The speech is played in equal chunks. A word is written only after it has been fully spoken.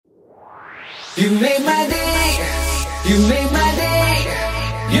You make my day, you make my day,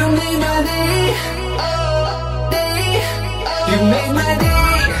 you make my day, oh, day. You make my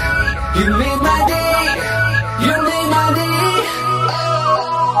day, you make my day, you make my day, oh,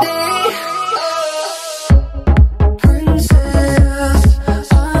 day. Princess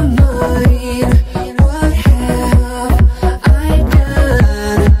of mine, what have I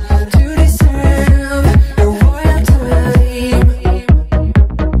done to deserve your royal time?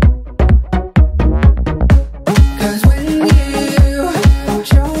 'Cause when you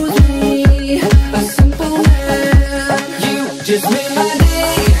chose me, a simple man, you just made my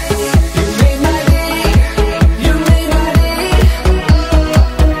day. You made my day. You made my day.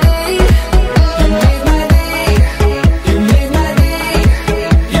 Day. You made my day. You made my day.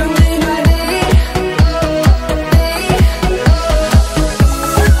 You made my day.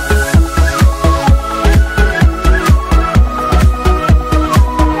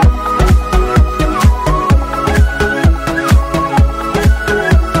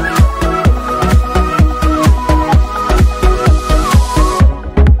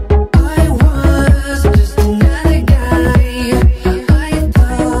 I was just another guy. I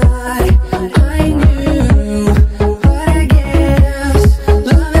thought I knew, but I guess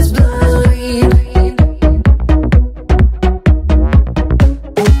love is blind.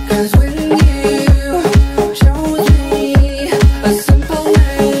 'Cause when you chose me, a simple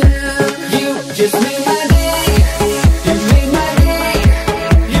man, you just made my day. You made my day.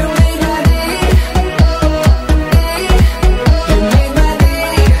 You made my day. Day. You made my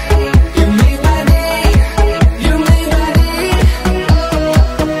day. You made my day. You made my day.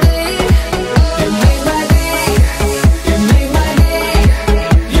 Day. You made my day. You made my day.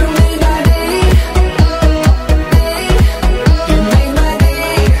 You made my day. Day. You made my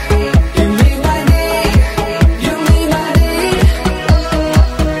day. You made my day. You made my day.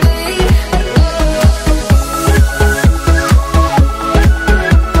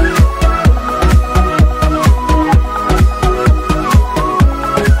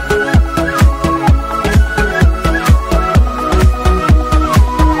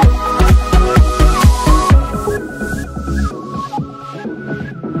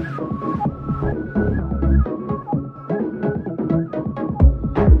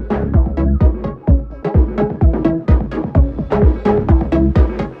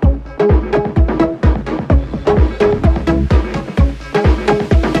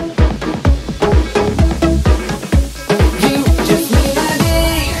 You just made my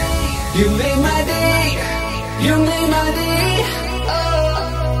day. You made my day. You made my day.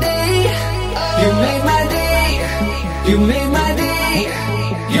 Oh, day. You made my day. You made my day.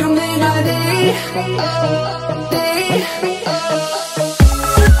 You made my day. Oh, day.